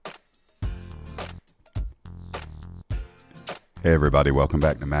Hey everybody, welcome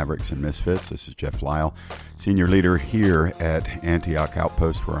back to Mavericks and Misfits. This is Jeff Lyle, senior leader here at Antioch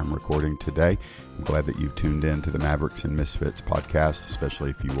Outpost where I'm recording today. I'm glad that you've tuned in to the Mavericks and Misfits podcast, especially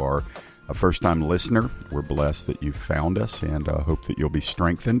if you are a first-time listener. We're blessed that you've found us and hope that you'll be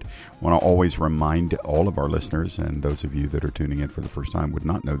strengthened. I want to always remind all of our listeners, and those of you that are tuning in for the first time would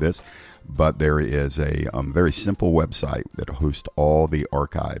not know this, but there is a very simple website that hosts all the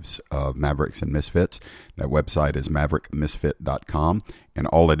archives of Mavericks and Misfits. That website is maverickmisfit.com, and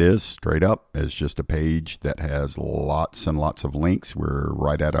all it is, straight up, is just a page that has lots and lots of links. We're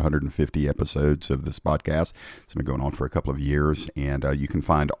right at 150 episodes of this podcast. It's been going on for a couple of years, and you can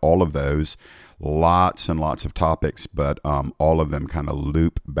find all of those, lots and lots of topics, but all of them kind of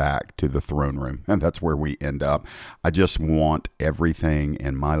loop back to the throne room, and that's where we end up. I just want everything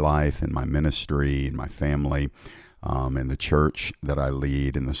in my life, in my ministry, in my family, in the church that I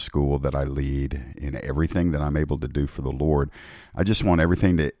lead, in the school that I lead, in everything that I'm able to do for the Lord. I just want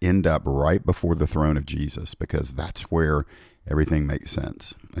everything to end up right before the throne of Jesus, because that's where everything makes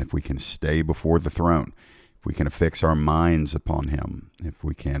sense. If we can stay before the throne, if we can fix our minds upon Him, if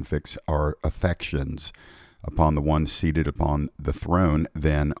we can fix our affections upon the one seated upon the throne,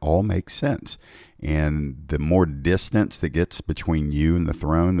 then all makes sense. And the more distance that gets between you and the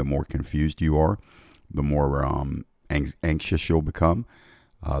throne, the more confused you are, the more anxious you'll become,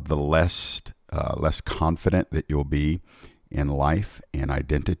 the less confident that you'll be in life and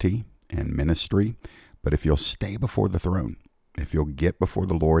identity and ministry. But if you'll stay before the throne, if you'll get before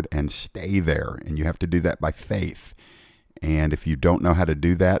the Lord and stay there, and you have to do that by faith. And if you don't know how to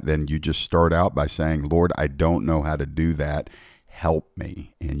do that, then you just start out by saying, Lord, I don't know how to do that. Help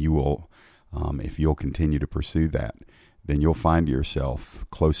me. And you will, if you'll continue to pursue that, then you'll find yourself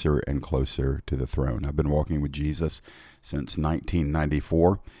closer and closer to the throne. I've been walking with Jesus since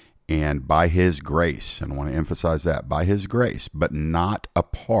 1994, and by His grace, and I want to emphasize that, by His grace, but not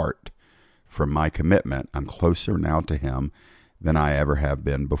apart from my commitment, I'm closer now to Him than I ever have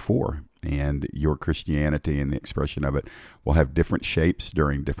been before. And your Christianity and the expression of it will have different shapes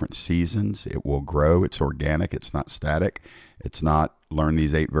during different seasons. It will grow. It's organic. It's not static. It's not learn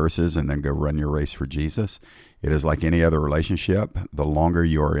these 8 verses and then go run your race for Jesus. It is like any other relationship. The longer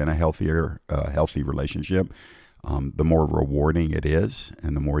you're in a healthy relationship, the more rewarding it is,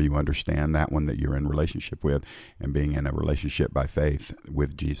 and the more you understand that one that you're in relationship with. And being in a relationship by faith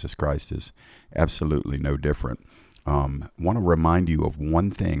with Jesus Christ is absolutely no different. I want to remind you of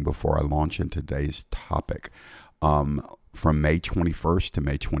one thing before I launch into today's topic. From May 21st to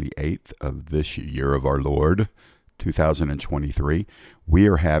May 28th of this year of our Lord, 2023, we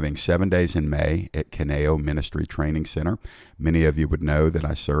are having 7 days in May at Caneo Ministry Training Center. Many of you would know that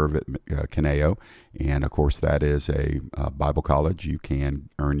I serve at Caneo, and of course that is a Bible college. You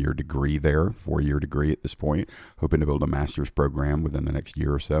can earn your degree there, 4-year degree at this point, hoping to build a master's program within the next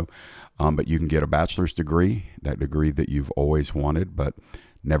year or so. But you can get a bachelor's degree, that degree that you've always wanted but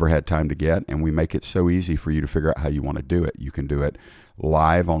never had time to get, and we make it so easy for you to figure out how you want to do it. You can do it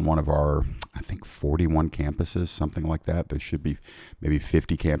live on one of our, I think, 41 campuses, something like that. There should be maybe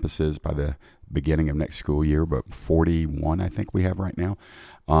 50 campuses by the beginning of next school year, but 41 I think we have right now.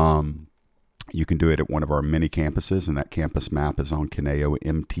 You can do it at one of our many campuses, and that campus map is on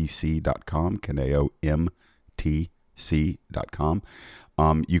caneomtc.com, caneomtc.com.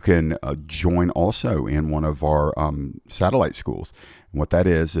 You can join also in one of our satellite schools. And what that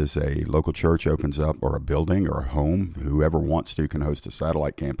is a local church opens up, or a building or a home. Whoever wants to can host a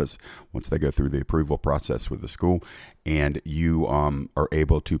satellite campus once they go through the approval process with the school. And you are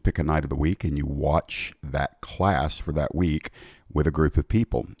able to pick a night of the week, and you watch that class for that week with a group of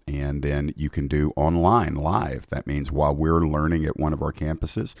people. And then you can do online live. That means while we're learning at one of our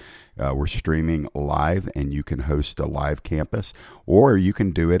campuses, we're streaming live, and you can host a live campus, or you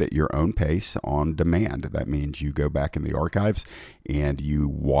can do it at your own pace on demand. That means you go back in the archives and you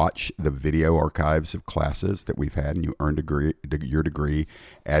watch the video archives of classes that we've had, and you earn your degree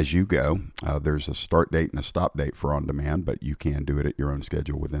as you go. There's a start date and a stop date for on demand, but you can do it at your own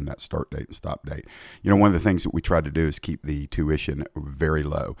schedule within that start date and stop date. You know, one of the things that we tried to do is keep the tuition very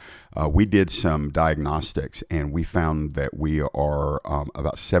low. We did some diagnostics, and we found that we are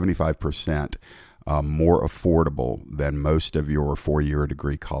about 75% more affordable than most of your 4-year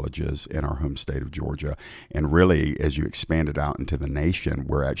degree colleges in our home state of Georgia. And really, as you expand it out into the nation,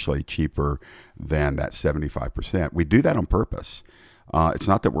 we're actually cheaper than that 75%. We do that on purpose. It's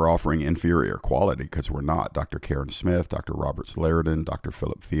not that we're offering inferior quality, because we're not. Dr. Karen Smith, Dr. Robert Slaridan, Dr.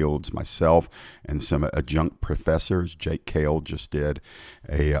 Philip Fields, myself, and some adjunct professors. Jake Cale just did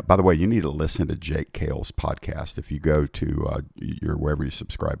by the way, you need to listen to Jake Cale's podcast. If you go to wherever you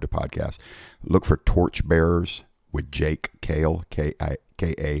subscribe to podcasts, look for Torchbearers with Jake Kail, Kail.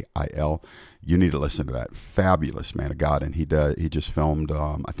 You need to listen to that. Fabulous man of God. And he just filmed,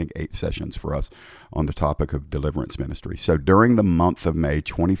 I think, 8 sessions for us on the topic of deliverance ministry. So during the month of May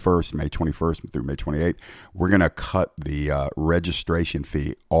 21st through May 28th, we're going to cut the registration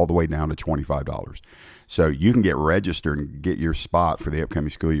fee all the way down to $25. So you can get registered and get your spot for the upcoming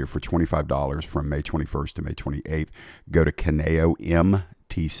school year for $25 from May 21st to May 28th. Go to Kaneo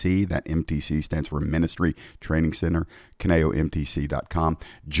MTC. That MTC stands for Ministry Training Center, KaneoMTC.com.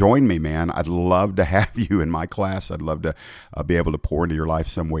 Join me, man. I'd love to have you in my class. I'd love to be able to pour into your life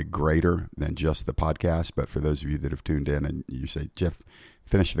some way greater than just the podcast. But for those of you that have tuned in and you say, Jeff,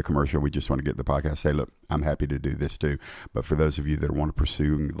 finish the commercial, we just want to get the podcast. Say, look, I'm happy to do this too. But for those of you that want to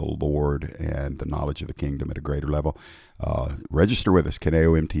pursue the Lord and the knowledge of the kingdom at a greater level, register with us,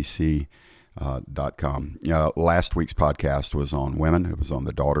 KaneoMTC.com. Last week's podcast was on women. It was on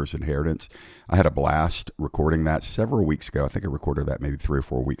the daughter's inheritance. I had a blast recording that several weeks ago. I think I recorded that maybe 3 or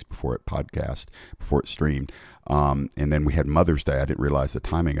 4 weeks before it streamed. And then we had Mother's Day. I didn't realize the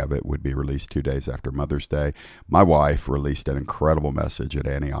timing of it would be released 2 days after Mother's Day. My wife released an incredible message at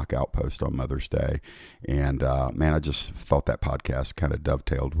Antioch Outpost on Mother's Day. And man, I just thought that podcast kind of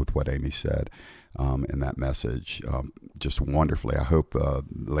dovetailed with what Amy said in that message just wonderfully. I hope,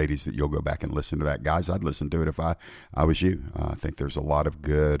 ladies, that you'll go back and listen to that. Guys, I'd listen to it if I was you. I think there's a lot of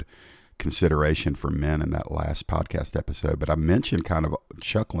good consideration for men in that last podcast episode. But I mentioned kind of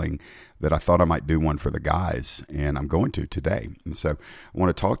chuckling that I thought I might do one for the guys, and I'm going to today. And so I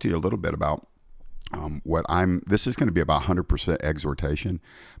want to talk to you a little bit about this is going to be about 100% exhortation,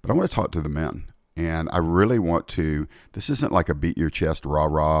 but I want to talk to the men. And I really want to, this isn't like a beat your chest,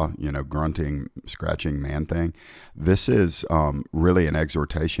 rah, grunting, scratching man thing. This is really an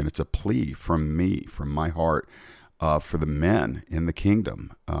exhortation. It's a plea from me, from my heart, for the men in the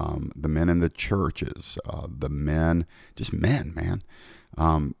kingdom, the men in the churches, the men, just men, man,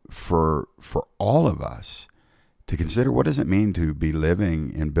 for all of us to consider what does it mean to be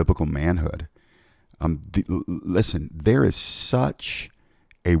living in biblical manhood. Listen, there is such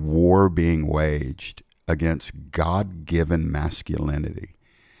a war being waged against God-given masculinity.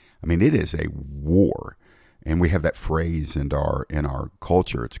 I mean, it is a war. And we have that phrase in our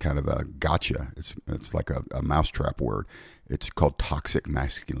culture. It's kind of a gotcha. It's like a mousetrap word. It's called toxic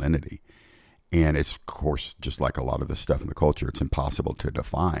masculinity. And it's, of course, just like a lot of the stuff in the culture, it's impossible to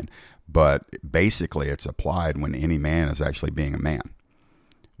define. But basically, it's applied when any man is actually being a man,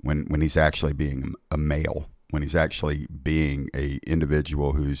 when he's actually being a male, when he's actually being a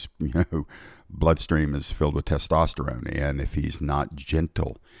individual whose bloodstream is filled with testosterone. And if he's not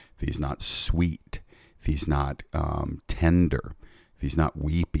gentle, if he's not sweet, if he's not tender, if he's not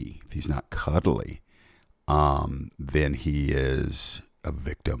weepy, if he's not cuddly, then he is a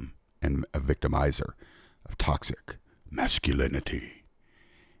victim and a victimizer of toxic masculinity.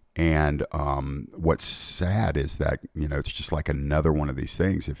 And what's sad is that, it's just like another one of these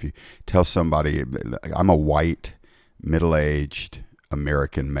things. If you tell somebody, I'm a white, middle-aged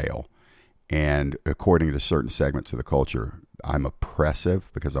American male, and according to certain segments of the culture, I'm oppressive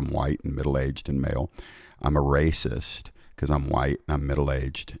because I'm white and middle-aged and male. I'm a racist because I'm white and I'm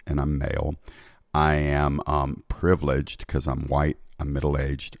middle-aged and I'm male. I am privileged because I'm white, I'm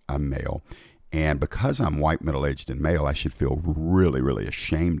middle-aged, I'm male. And because I'm white, middle-aged, and male, I should feel really, really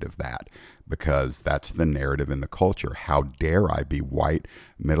ashamed of that, because that's the narrative in the culture. How dare I be white,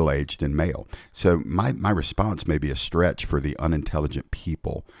 middle-aged, and male? So my response may be a stretch for the unintelligent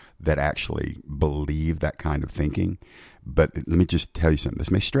people that actually believe that kind of thinking. But let me just tell you something. This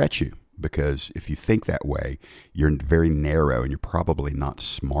may stretch you, because if you think that way, you're very narrow and you're probably not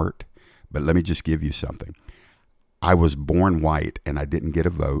smart. But let me just give you something. I was born white and I didn't get a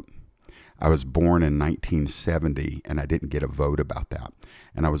vote. I was born in 1970 and I didn't get a vote about that.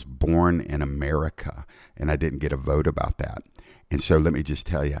 And I was born in America and I didn't get a vote about that. And so let me just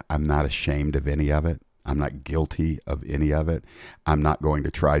tell you, I'm not ashamed of any of it. I'm not guilty of any of it. I'm not going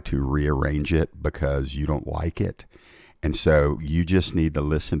to try to rearrange it because you don't like it. And so you just need to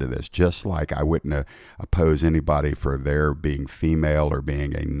listen to this. Just like I wouldn't oppose anybody for their being female or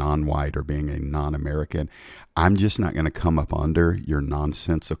being a non-white or being a non-American. I'm just not going to come up under your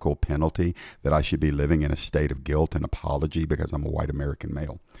nonsensical penalty that I should be living in a state of guilt and apology because I'm a white American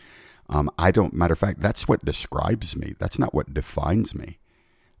male. Matter of fact, that's what describes me. That's not what defines me.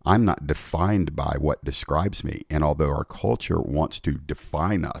 I'm not defined by what describes me. And although our culture wants to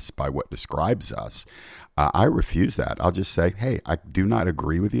define us by what describes us, I refuse that. I'll just say, hey, I do not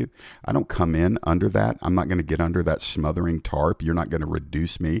agree with you. I don't come in under that. I'm not going to get under that smothering tarp. You're not going to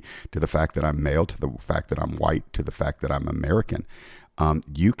reduce me to the fact that I'm male, to the fact that I'm white, to the fact that I'm American.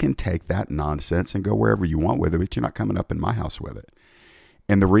 You can take that nonsense and go wherever you want with it, but you're not coming up in my house with it.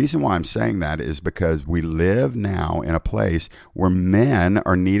 And the reason why I'm saying that is because we live now in a place where men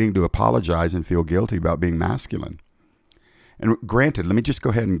are needing to apologize and feel guilty about being masculine. And granted, let me just go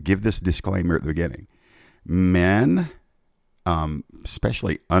ahead and give this disclaimer at the beginning. Men,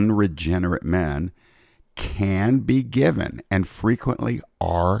 especially unregenerate men, can be given and frequently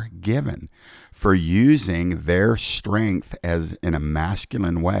are given for using their strength as in a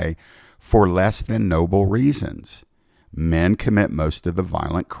masculine way for less than noble reasons. Men commit most of the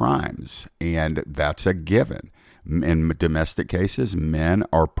violent crimes, and that's a given. In domestic cases, men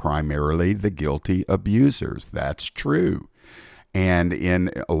are primarily the guilty abusers. That's true. And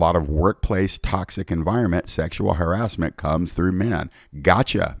in a lot of workplace toxic environment, sexual harassment comes through men.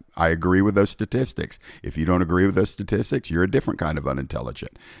 Gotcha. I agree with those statistics. If you don't agree with those statistics, you're a different kind of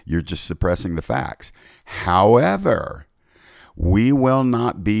unintelligent. You're just suppressing the facts. However, we will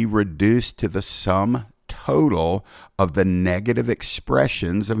not be reduced to the sum total of the negative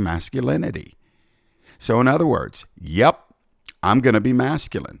expressions of masculinity. So in other words, yep, I'm going to be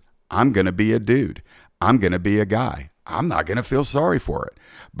masculine. I'm going to be a dude. I'm going to be a guy. I'm not going to feel sorry for it.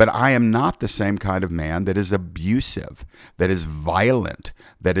 But I am not the same kind of man that is abusive, that is violent,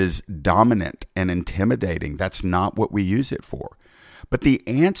 that is dominant and intimidating. That's not what we use it for. But the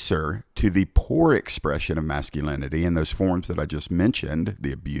answer to the poor expression of masculinity in those forms that I just mentioned,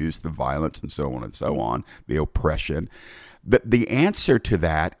 the abuse, the violence, and so on, the oppression, the answer to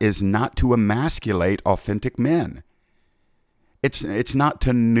that is not to emasculate authentic men. It's not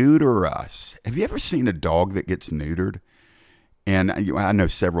to neuter us. Have you ever seen a dog that gets neutered? And I know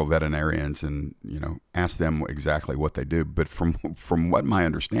several veterinarians, and ask them exactly what they do. But from what my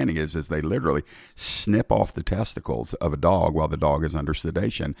understanding is they literally snip off the testicles of a dog while the dog is under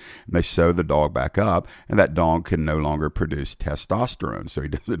sedation, and they sew the dog back up, and that dog can no longer produce testosterone. So he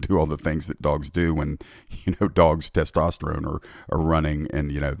doesn't do all the things that dogs do when dogs' testosterone are running.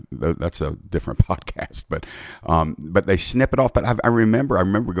 And that's a different podcast. But they snip it off. But I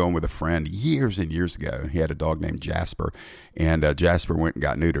remember going with a friend years and years ago. He had a dog named Jasper. And Jasper went and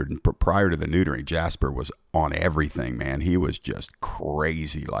got neutered. And prior to the neutering, Jasper was on everything, man. He was just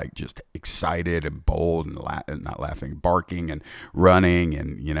crazy, like just excited and bold and not laughing, barking and running.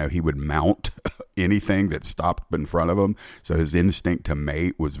 And, he would mount anything that stopped in front of him. So his instinct to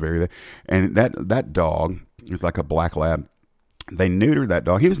mate was very, and that dog is like a black lab. They neutered that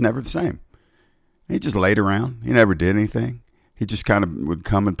dog. He was never the same. He just laid around. He never did anything. He just kind of would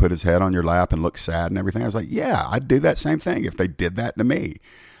come and put his head on your lap and look sad and everything. I was like, yeah, I'd do that same thing if they did that to me.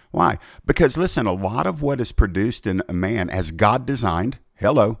 Why? Because listen, a lot of what is produced in a man as God designed,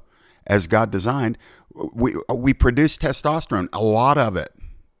 as God designed, we produce testosterone, a lot of it.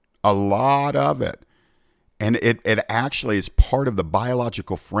 And it actually is part of the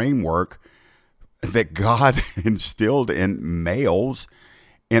biological framework that God instilled in males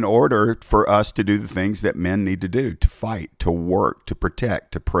in order for us to do the things that men need to do, to fight, to work, to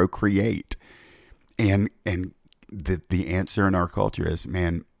protect, to procreate. And the answer in our culture is,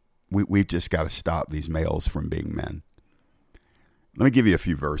 man, we've just got to stop these males from being men. Let me give you a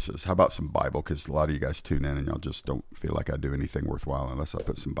few verses. How about some Bible? Because a lot of you guys tune in and y'all just don't feel like I do anything worthwhile unless I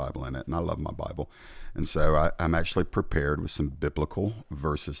put some Bible in it. And I love my Bible. And so I'm actually prepared with some biblical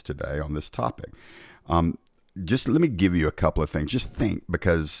verses today on this topic. Just let me give you a couple of things. Just think,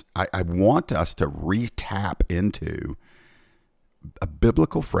 because I want us to re-tap into a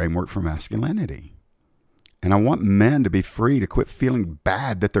biblical framework for masculinity. And I want men to be free to quit feeling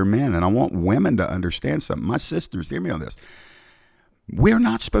bad that they're men. And I want women to understand something. My sisters, hear me on this. We're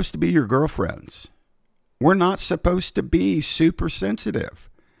not supposed to be your girlfriends. We're not supposed to be super sensitive.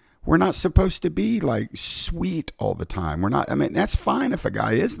 We're not supposed to be like sweet all the time. That's fine if a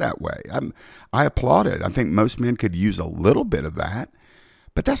guy is that way. I applaud it. I think most men could use a little bit of that,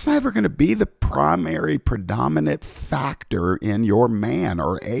 but that's never going to be the primary predominant factor in your man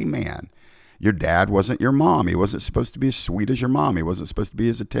or a man. Your dad wasn't your mom. He wasn't supposed to be as sweet as your mom. He wasn't supposed to be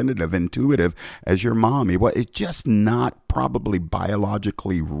as attentive, intuitive as your mom. It's just not probably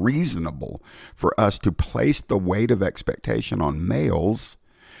biologically reasonable for us to place the weight of expectation on males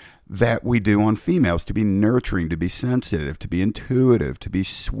that we do on females, to be nurturing, to be sensitive, to be intuitive, to be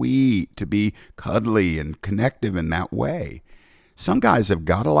sweet, to be cuddly and connective in that way. Some guys have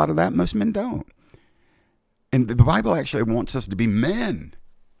got a lot of that. Most men don't. And the Bible actually wants us to be men.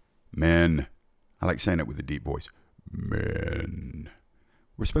 Men. I like saying it with a deep voice. Men.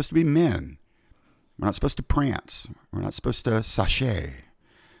 We're supposed to be men. We're not supposed to prance. We're not supposed to sashay.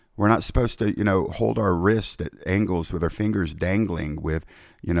 We're not supposed to, hold our wrist at angles with our fingers dangling with,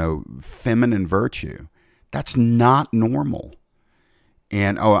 feminine virtue. That's not normal.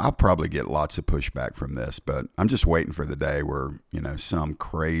 And, I'll probably get lots of pushback from this, but I'm just waiting for the day where, some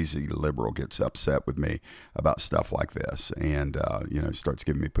crazy liberal gets upset with me about stuff like this and, starts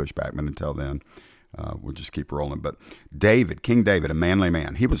giving me pushback. But until then, we'll just keep rolling. But David, King David, a manly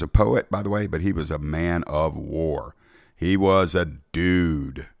man. He was a poet, by the way, but he was a man of war. He was a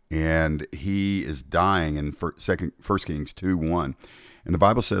dude, and he is dying in 1 Kings 2:1. And the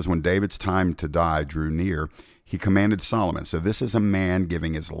Bible says when David's time to die drew near, he commanded Solomon. So this is a man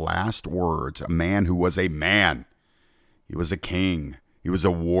giving his last words, a man who was a man. He was a king. He was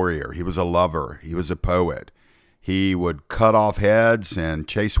a warrior. He was a lover. He was a poet. He would cut off heads and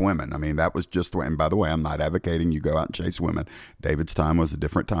chase women. I mean, that was just the way. And by the way, I'm not advocating you go out and chase women. David's time was a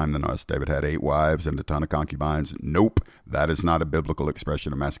different time than us. David had 8 wives and a ton of concubines. Nope, that is not a biblical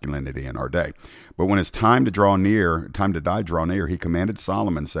expression of masculinity in our day. But when his time to die draw near, he commanded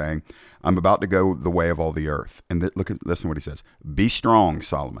Solomon, saying, I'm about to go the way of all the earth. And listen to what he says. Be strong,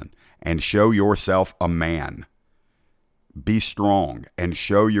 Solomon, and show yourself a man. Be strong and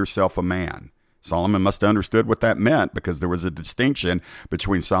show yourself a man. Solomon must have understood what that meant because there was a distinction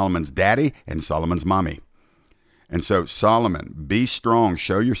between Solomon's daddy and Solomon's mommy. And so, Solomon, be strong,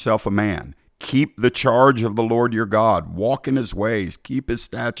 show yourself a man. Keep the charge of the Lord your God. Walk in his ways. Keep his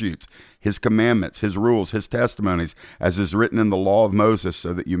statutes, his commandments, his rules, his testimonies, as is written in the law of Moses,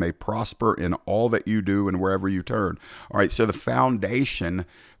 so that you may prosper in all that you do and wherever you turn. All right, so the foundation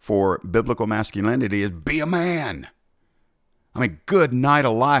for biblical masculinity is be a man. I mean, good night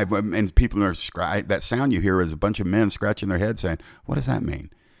alive. And people are, that sound you hear is a bunch of men scratching their heads saying, what does that mean?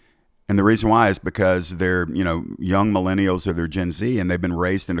 And the reason why is because they're, young millennials or they're Gen Z, and they've been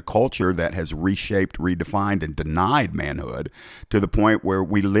raised in a culture that has reshaped, redefined, and denied manhood to the point where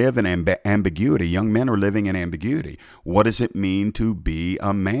we live in ambiguity. Young men are living in ambiguity. What does it mean to be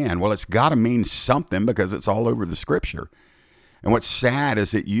a man? Well, it's got to mean something because it's all over the scripture. And what's sad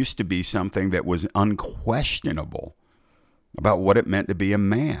is it used to be something that was unquestionable about what it meant to be a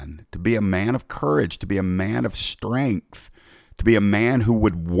man of courage, to be a man of strength, to be a man who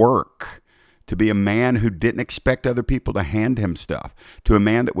would work, to be a man who didn't expect other people to hand him stuff, to be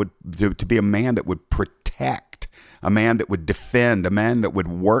a man that would protect, a man that would defend, a man that would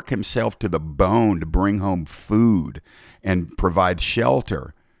work himself to the bone to bring home food and provide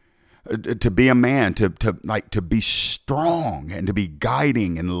shelter. To be a man, to be strong and to be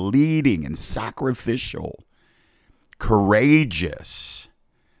guiding and leading and sacrificial. Courageous,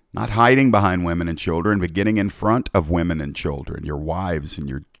 not hiding behind women and children, but getting in front of women and children, your wives and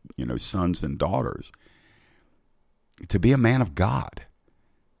your sons and daughters. To be a man of God,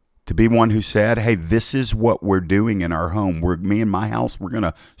 to be one who said, hey, this is what we're doing in our home. Me and my house, we're going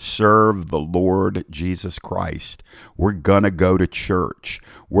to serve the Lord Jesus Christ. We're going to go to church.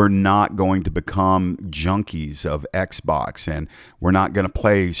 We're not going to become junkies of Xbox, and we're not going to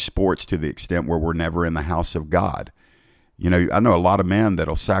play sports to the extent where we're never in the house of God. I know a lot of men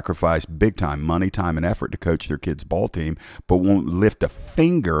that'll sacrifice big time money, time, and effort to coach their kids' ball team, but won't lift a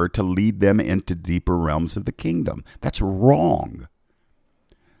finger to lead them into deeper realms of the kingdom. That's wrong.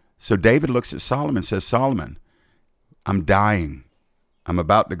 So David looks at Solomon and says, Solomon, I'm dying. I'm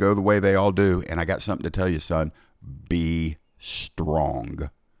about to go the way they all do, and I got something to tell you, son. Be strong.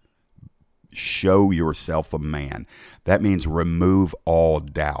 Show yourself a man. That means remove all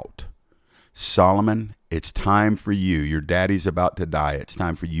doubt. Solomon, it's time for you. Your daddy's about to die. It's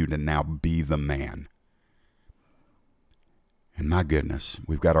time for you to now be the man. And my goodness,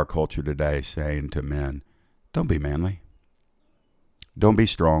 we've got our culture today saying to men, don't be manly. Don't be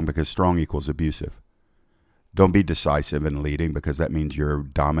strong because strong equals abusive. Don't be decisive in leading because that means you're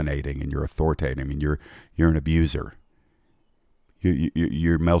dominating and you're authoritative and you're an abuser.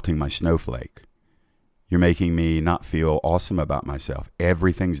 You're melting my snowflake. You're making me not feel awesome about myself.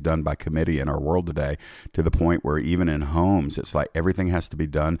 Everything's done by committee in our world today, to the point where even in homes, it's like everything has to be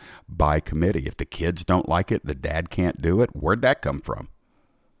done by committee. If the kids don't like it, the dad can't do it. Where'd that come from?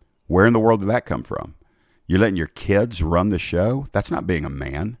 Where in the world did that come from? You're letting your kids run the show? That's not being a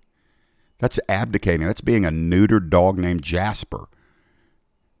man. That's abdicating. That's being a neutered dog named Jasper.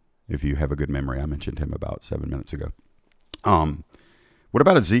 If you have a good memory, I mentioned him about 7 minutes ago. What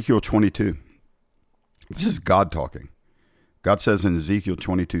about Ezekiel 22? This is God talking. God says in Ezekiel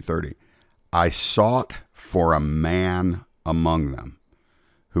 22:30, I sought for a man among them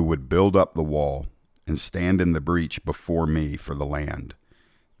who would build up the wall and stand in the breach before me for the land,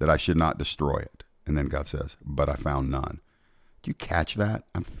 that I should not destroy it. And then God says, but I found none. Do you catch that?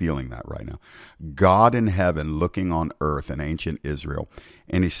 I'm feeling that right now. God in heaven looking on earth in ancient Israel.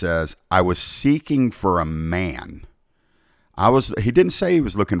 And he says, I was seeking for a man. He didn't say he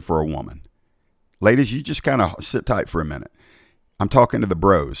was looking for a woman. Ladies, you just kind of sit tight for a minute. I'm talking to the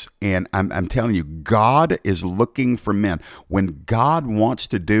bros, and I'm telling you, God is looking for men. When God wants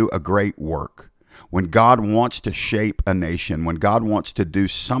to do a great work, when God wants to shape a nation, when God wants to do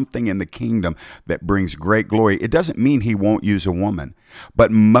something in the kingdom that brings great glory, it doesn't mean he won't use a woman. But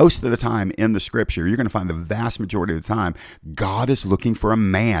most of the time in the scripture, you're going to find the vast majority of the time, God is looking for a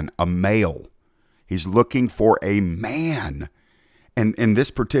man, a male. He's looking for a man. And in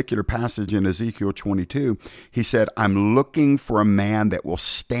this particular passage in Ezekiel 22, he said, I'm looking for a man that will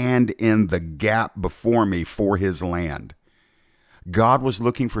stand in the gap before me for his land. God was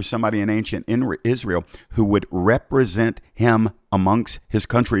looking for somebody in ancient Israel who would represent him amongst his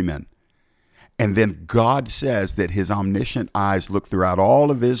countrymen. And then God says that his omniscient eyes look throughout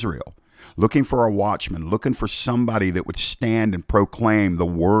all of Israel, looking for a watchman, looking for somebody that would stand and proclaim the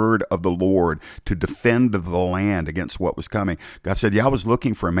word of the Lord to defend the land against what was coming. God said, yeah, I was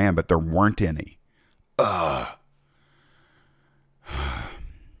looking for a man, but there weren't any. I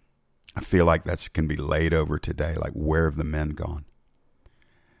feel like that can be laid over today. Like, where have the men gone?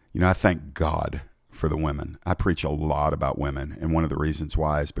 You know, I thank God for the women. I preach a lot about women, and one of the reasons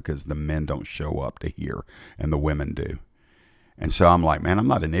why is because the men don't show up to hear, and the women do. And so I'm like, man, I'm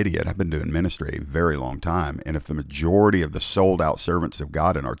not an idiot. I've been doing ministry a very long time. And if the majority of the sold out servants of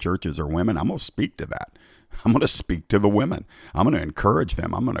God in our churches are women, I'm going to speak to that. I'm going to speak to the women. I'm going to encourage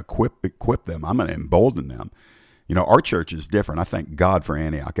them. I'm going to equip them. I'm going to embolden them. You know, our church is different. I thank God for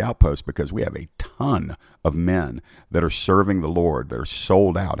Antioch Outpost because we have a ton of men that are serving the Lord, that are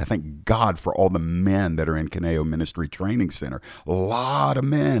sold out. I thank God for all the men that are in Caneo Ministry Training Center. A lot of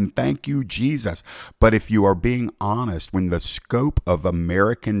men. Thank you, Jesus. But if you are being honest, when the scope of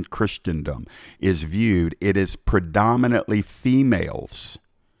American Christendom is viewed, it is predominantly females.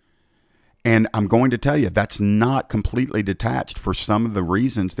 And I'm going to tell you, that's not completely detached for some of the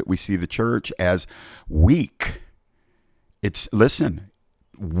reasons that we see the church as weak. Listen,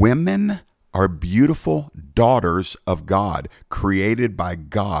 women are beautiful daughters of God, created by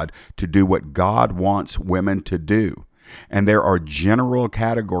God to do what God wants women to do. And there are general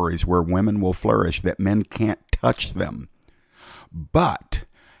categories where women will flourish that men can't touch them. But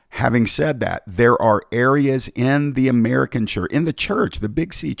having said that, there are areas in the American church, in the church, the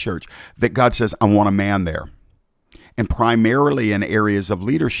Big C church, that God says, I want a man there. And primarily in areas of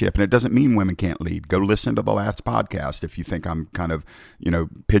leadership. And it doesn't mean women can't lead. Go listen to the last podcast if you think I'm kind of,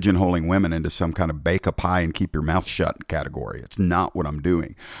 pigeonholing women into some kind of bake a pie and keep your mouth shut category. It's not what I'm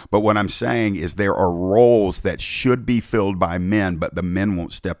doing. But what I'm saying is there are roles that should be filled by men, but the men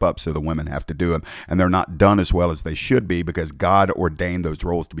won't step up, so the women have to do them. And they're not done as well as they should be because God ordained those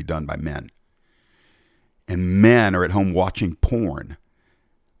roles to be done by men. And men are at home watching porn.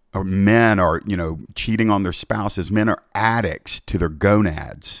 Or men are, cheating on their spouses. Men are addicts to their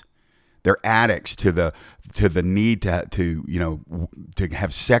gonads. They're addicts to the need to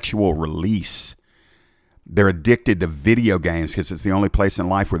have sexual release. They're addicted to video games because it's the only place in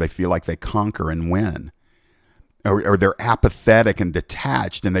life where they feel like they conquer and win. Or they're apathetic and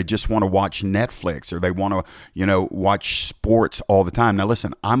detached and they just want to watch Netflix or they want to, watch sports all the time. Now,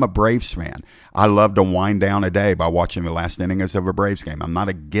 listen, I'm a Braves fan. I love to wind down a day by watching the last innings of a Braves game. I'm not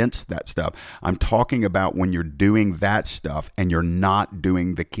against that stuff. I'm talking about when you're doing that stuff and you're not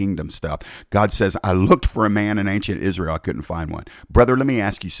doing the kingdom stuff. God says, I looked for a man in ancient Israel. I couldn't find one. Brother, let me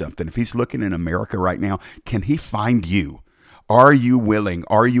ask you something. If he's looking in America right now, can he find you? Are you willing?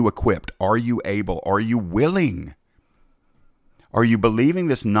 Are you equipped? Are you able? Are you willing? Are you believing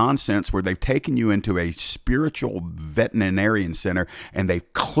this nonsense where they've taken you into a spiritual veterinarian center and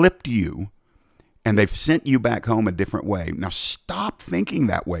they've clipped you and they've sent you back home a different way? Now stop thinking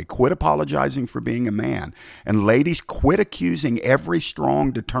that way. Quit apologizing for being a man. And ladies, quit accusing every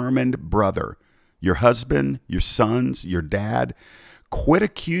strong, determined brother, your husband, your sons, your dad. Quit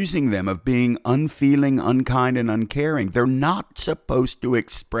accusing them of being unfeeling, unkind, and uncaring. They're not supposed to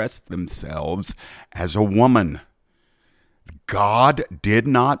express themselves as a woman. God did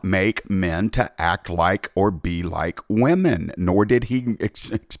not make men to act like or be like women, nor did he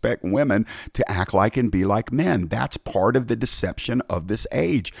expect women to act like and be like men. That's part of the deception of this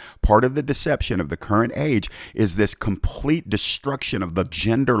age. Part of the deception of the current age is this complete destruction of the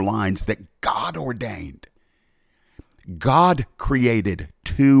gender lines that God ordained. God created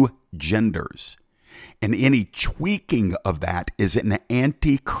two genders, and any tweaking of that is an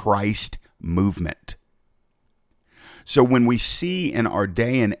antichrist movement. So when we see in our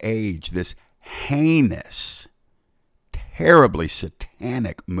day and age this heinous, terribly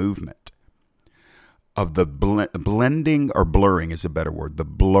satanic movement of the blending, or blurring is a better word, the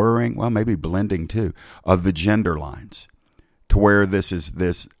blurring, well, maybe blending too, of the gender lines, to where this is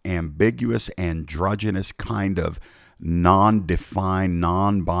this ambiguous, androgynous kind of non-defined,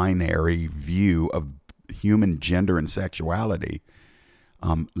 non-binary view of human gender and sexuality,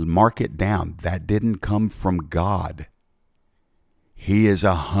 mark it down. That didn't come from God. He is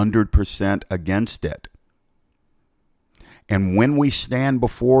 100% against it. And when we stand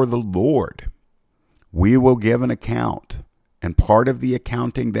before the Lord, we will give an account. And part of the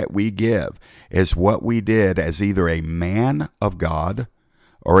accounting that we give is what we did as either a man of God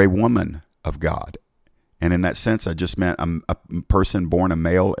or a woman of God. And in that sense, I just meant a person born a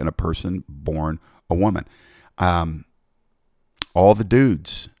male and a person born a woman. All the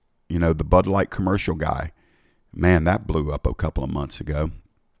dudes, the Bud Light commercial guy, man, that blew up a couple of months ago.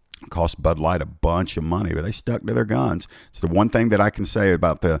 It cost Bud Light a bunch of money, but they stuck to their guns. It's the one thing that I can say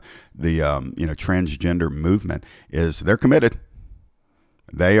about the transgender movement is they're committed.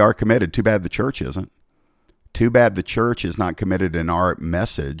 They are committed. Too bad the church isn't. Too bad the church is not committed in our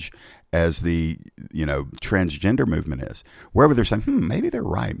message as the transgender movement is. Wherever they're saying, maybe they're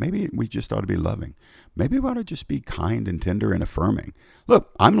right. Maybe we just ought to be loving. Maybe we ought to just be kind and tender and affirming.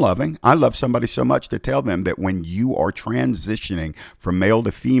 Look, I'm loving. I love somebody so much to tell them that when you are transitioning from male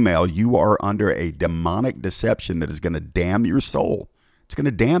to female, you are under a demonic deception that is going to damn your soul. It's going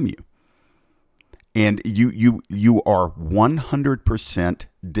to damn you. And you are 100%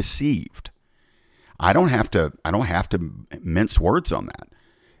 deceived. I don't have to mince words on that.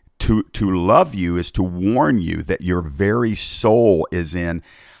 To love you is to warn you that your very soul is in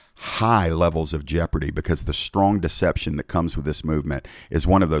high levels of jeopardy, because the strong deception that comes with this movement is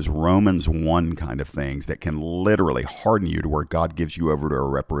one of those Romans 1 kind of things that can literally harden you to where God gives you over to a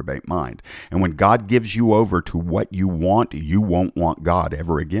reprobate mind. And when God gives you over to what you won't want God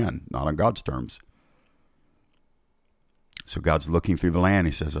ever again, not on God's terms. So God's looking through the land.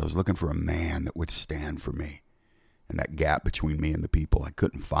 He says, I was looking for a man that would stand for me. And that gap between me and the people, I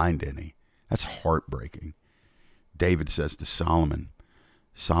couldn't find any. That's heartbreaking. David says to Solomon,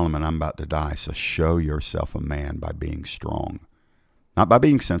 I'm about to die, so show yourself a man by being strong, not by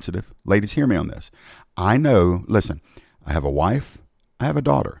being sensitive. Ladies, hear me on this. I know, listen, I have a wife, I have a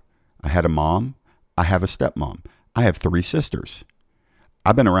daughter, I had a mom, I have a stepmom, I have 3 sisters.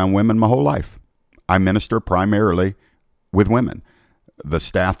 I've been around women my whole life. I minister primarily with women. The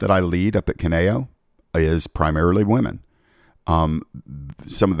staff that I lead up at Caneo is primarily women. Some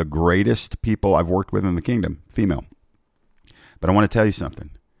of the greatest people I've worked with in the kingdom, female. But I want to tell you something.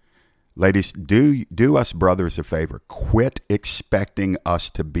 Ladies, do us brothers a favor. Quit expecting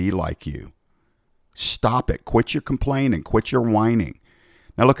us to be like you. Stop it. Quit your complaining. Quit your whining.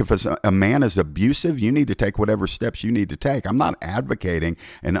 Now, look, if a man is abusive, you need to take whatever steps you need to take. I'm not advocating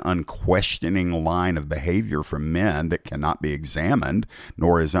an unquestioning line of behavior from men that cannot be examined,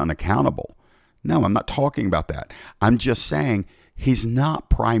 nor is unaccountable. No, I'm not talking about that. I'm just saying he's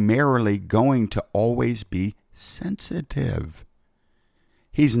not primarily going to always be sensitive.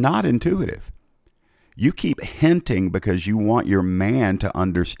 He's not intuitive. You keep hinting because you want your man to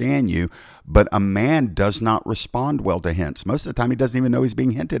understand you, but a man does not respond well to hints. Most of the time, he doesn't even know he's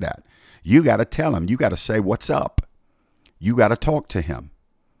being hinted at. You got to tell him. You got to say, what's up? You got to talk to him.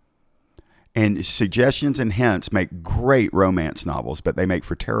 And suggestions and hints make great romance novels, but they make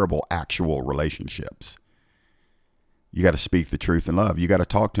for terrible actual relationships. You got to speak the truth in love. You got to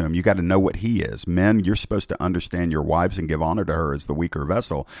talk to him. You got to know what he is. Men, you're supposed to understand your wives and give honor to her as the weaker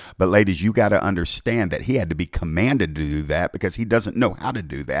vessel. But ladies, you got to understand that he had to be commanded to do that because he doesn't know how to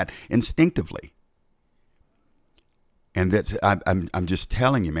do that instinctively. And that's, I'm just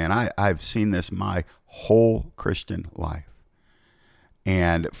telling you, man, I've seen this my whole Christian life.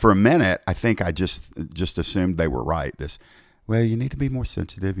 And for a minute, I think I just assumed they were right. Well, you need to be more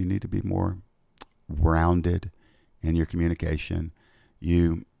sensitive. You need to be more rounded in your communication.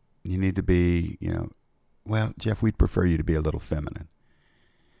 You need to be, well, Jeff, we'd prefer you to be a little feminine.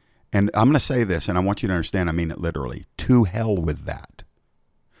 And I'm going to say this, and I want you to understand, I mean it literally. To hell with that.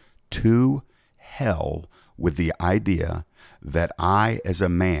 To hell with the idea that I, as a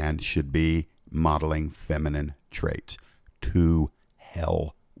man, should be modeling feminine traits. To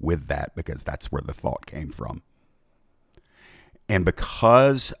hell with that, because that's where the thought came from. And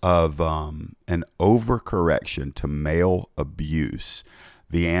because of an overcorrection to male abuse,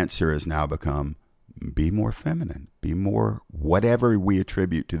 the answer has now become, be more feminine, be more whatever we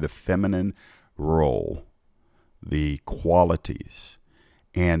attribute to the feminine role, the qualities.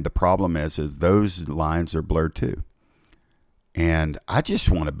 And the problem is those lines are blurred too. And I just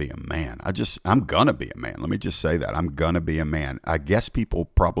want to be a man. I'm going to be a man. Let me just say that. I'm going to be a man. I guess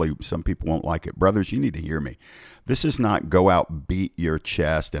some people won't like it. Brothers, you need to hear me. This is not go out, beat your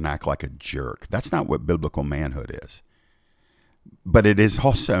chest, and act like a jerk. That's not what biblical manhood is. But it is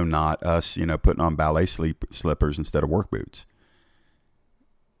also not us, putting on ballet slippers instead of work boots.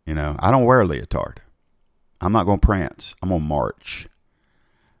 I don't wear a leotard. I'm not going to prance. I'm going to march.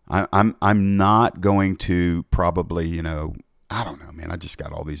 I'm not going to probably, I don't know, man. I just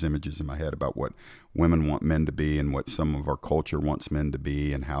got all these images in my head about what women want men to be and what some of our culture wants men to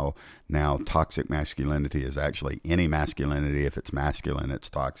be, and how now toxic masculinity is actually any masculinity. If it's masculine, it's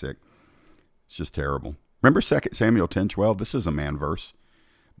toxic. It's just terrible. Remember 2 Samuel 10:12? This is a man verse.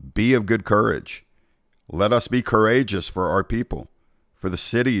 Be of good courage. Let us be courageous for our people, for the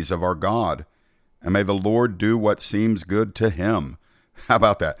cities of our God, and may the Lord do what seems good to him. How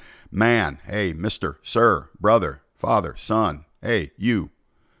about that? Man, hey, mister, sir, brother, father, son, hey, you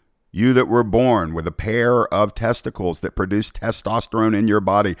that were born with a pair of testicles that produce testosterone in your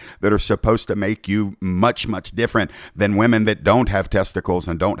body that are supposed to make you much, much different than women that don't have testicles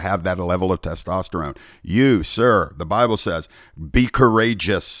and don't have that level of testosterone. You, sir, the Bible says, be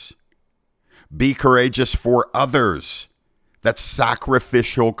courageous. Be courageous for others. That's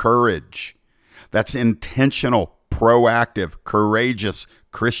sacrificial courage. That's intentional, proactive, courageous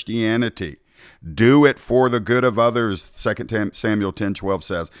Christianity. Do it for the good of others, 2 Samuel 10:12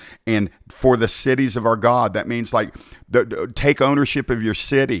 says, and for the cities of our God. That means take ownership of your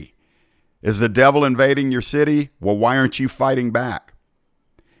city. Is the devil invading your city? Well, why aren't you fighting back?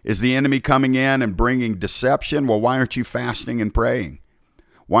 Is the enemy coming in and bringing deception? Well, why aren't you fasting and praying?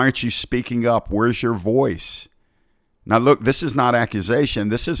 Why aren't you speaking up? Where's your voice? Now, look, this is not accusation.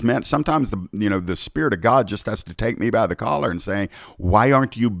 This is meant, sometimes the Spirit of God just has to take me by the collar and say, why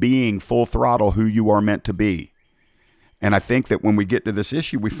aren't you being full throttle who you are meant to be? And I think that when we get to this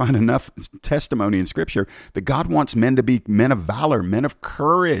issue, we find enough testimony in Scripture that God wants men to be men of valor, men of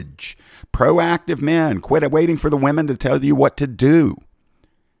courage, proactive men. Quit waiting for the women to tell you what to do.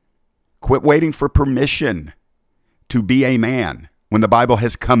 Quit waiting for permission to be a man when the Bible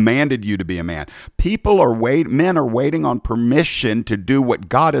has commanded you to be a man. Men are waiting on permission to do what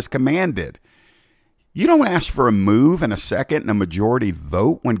God has commanded. You don't ask for a move and a second and a majority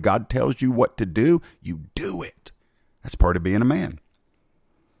vote when God tells you what to do. You do it. That's part of being a man.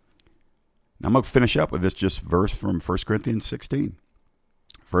 Now I'm going to finish up with this just verse from 1 Corinthians 16.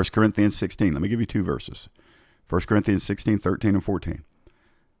 1 Corinthians 16. Let me give you two verses. 1 Corinthians 16, 13, and 14.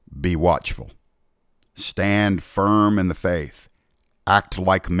 Be watchful. Stand firm in the faith. Act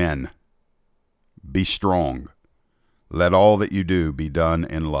like men. Be strong. Let all that you do be done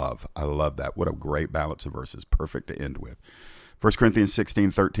in love. I love that. What a great balance of verses. Perfect to end with. 1 Corinthians 16,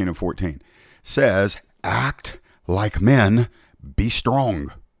 13, and 14 says, act like men. Be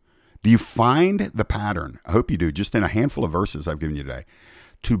strong. Do you find the pattern? I hope you do. Just in a handful of verses I've given you today.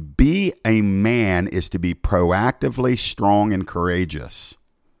 To be a man is to be proactively strong and courageous.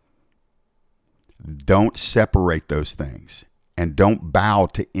 Don't separate those things. And don't bow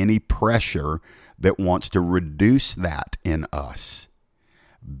to any pressure that wants to reduce that in us.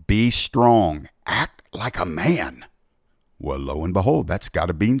 Be strong. Act like a man. Well, lo and behold, that's got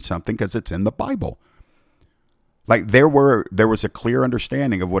to mean something because it's in the Bible. There was a clear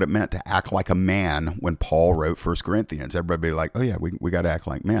understanding of what it meant to act like a man when Paul wrote 1 Corinthians. Everybody be like, oh yeah, we got to act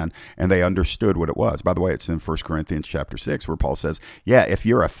like men. And they understood what it was. By the way, it's in 1 Corinthians chapter 6 where Paul says, yeah, if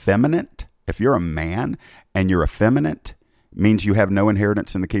you're a man and you're effeminate, means you have no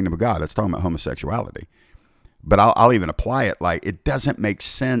inheritance in the kingdom of God. That's talking about homosexuality. But I'll even apply it it doesn't make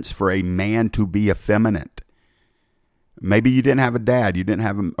sense for a man to be effeminate. Maybe you didn't have a dad. You didn't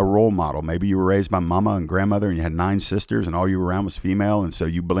have a role model. Maybe you were raised by mama and grandmother and you had 9 sisters and all you were around was female. And so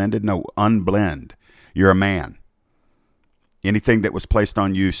you blended. No, unblend. You're a man. Anything that was placed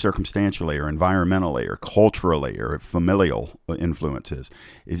on you circumstantially or environmentally or culturally or familial influences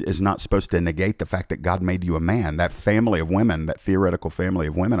is not supposed to negate the fact that God made you a man. That family of women, that theoretical family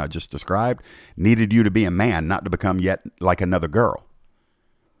of women I just described, needed you to be a man, not to become yet like another girl.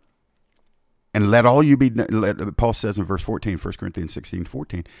 And let all you be, Paul says in verse 14, 1 Corinthians 16,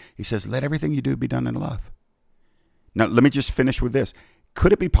 14, he says, let everything you do be done in love. Now, let me just finish with this.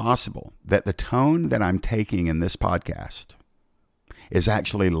 Could it be possible that the tone that I'm taking in this podcast is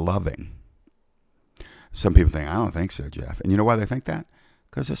actually loving? Some people think, I don't think so, Jeff. And you know why they think that?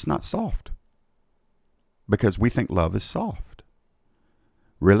 Because it's not soft. Because we think love is soft.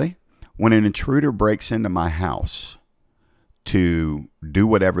 Really? When an intruder breaks into my house to do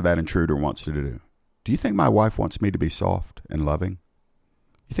whatever that intruder wants to do you think my wife wants me to be soft and loving?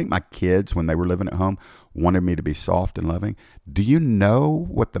 You think my kids, when they were living at home, wanted me to be soft and loving? Do you know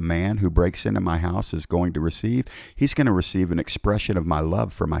what the man who breaks into my house is going to receive? He's going to receive an expression of my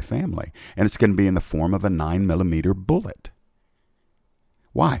love for my family, and it's going to be in the form of a 9mm bullet.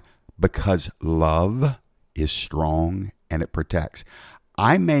 Why? Because love is strong and it protects.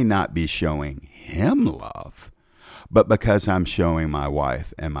 I may not be showing him love, but because I'm showing my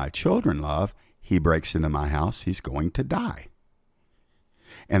wife and my children love, he breaks into my house, he's going to die.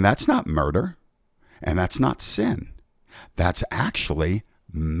 And that's not murder, and that's not sin. That's actually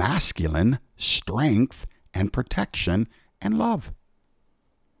masculine strength and protection and love.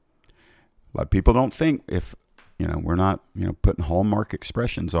 A lot of people don't think if, we're not, putting hallmark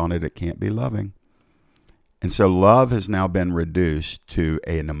expressions on it, it can't be loving. And so love has now been reduced to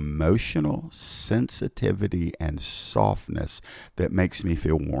an emotional sensitivity and softness that makes me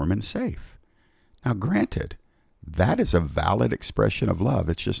feel warm and safe. Now, granted, that is a valid expression of love.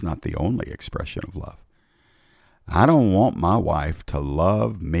 It's just not the only expression of love. I don't want my wife to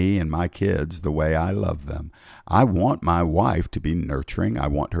love me and my kids the way I love them. I want my wife to be nurturing. I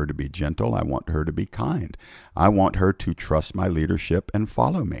want her to be gentle. I want her to be kind. I want her to trust my leadership and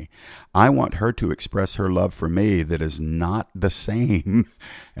follow me. I want her to express her love for me that is not the same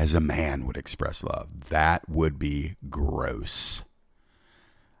as a man would express love. That would be gross.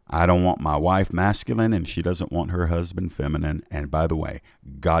 I don't want my wife masculine and she doesn't want her husband feminine. And by the way,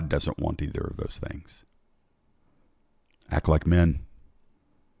 God doesn't want either of those things. Act like men.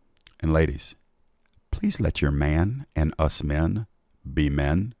 And ladies, please let your man and us men be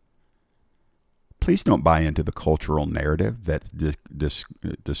men. Please don't buy into the cultural narrative that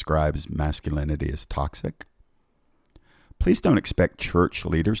describes masculinity as toxic. Please don't expect church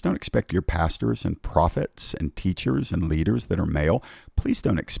leaders, don't expect your pastors and prophets and teachers and leaders that are male, please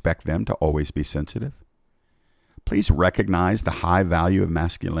don't expect them to always be sensitive. Please recognize the high value of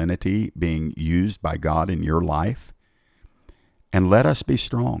masculinity being used by God in your life. And let us be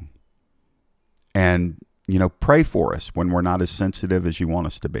strong. And, pray for us when we're not as sensitive as you want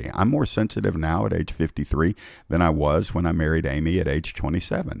us to be. I'm more sensitive now at age 53 than I was when I married Amy at age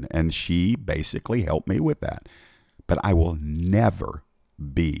 27. And she basically helped me with that. But I will never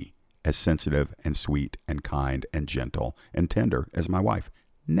be as sensitive and sweet and kind and gentle and tender as my wife.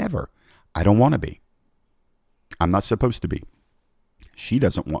 Never. I don't want to be. I'm not supposed to be. She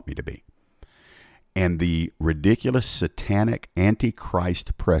doesn't want me to be. And the ridiculous satanic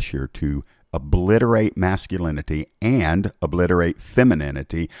antichrist pressure to obliterate masculinity and obliterate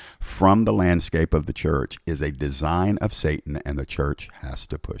femininity from the landscape of the church is a design of Satan, and the church has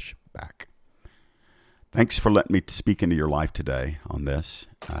to push back. Thanks for letting me speak into your life today on this.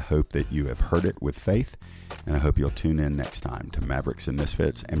 I hope that you have heard it with faith, and I hope you'll tune in next time to Mavericks and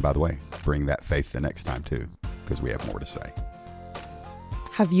Misfits. And by the way, bring that faith the next time too, because we have more to say.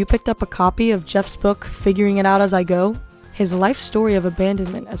 Have you picked up a copy of Jeff's book, Figuring It Out As I Go? His life story of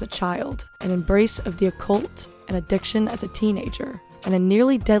abandonment as a child, an embrace of the occult and addiction as a teenager, and a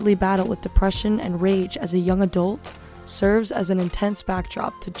nearly deadly battle with depression and rage as a young adult serves as an intense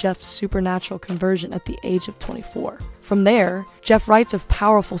backdrop to Jeff's supernatural conversion at the age of 24. From there, Jeff writes of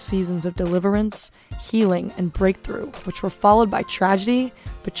powerful seasons of deliverance, healing, and breakthrough, which were followed by tragedy,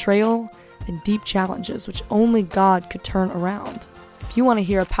 betrayal, and deep challenges which only God could turn around. If you want to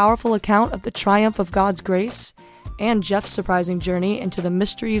hear a powerful account of the triumph of God's grace and Jeff's surprising journey into the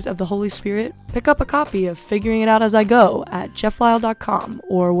mysteries of the Holy Spirit, pick up a copy of Figuring It Out As I Go at jefflyle.com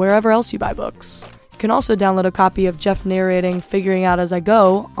or wherever else you buy books. You can also download a copy of Jeff narrating Figuring Out As I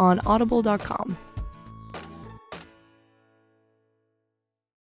Go on audible.com.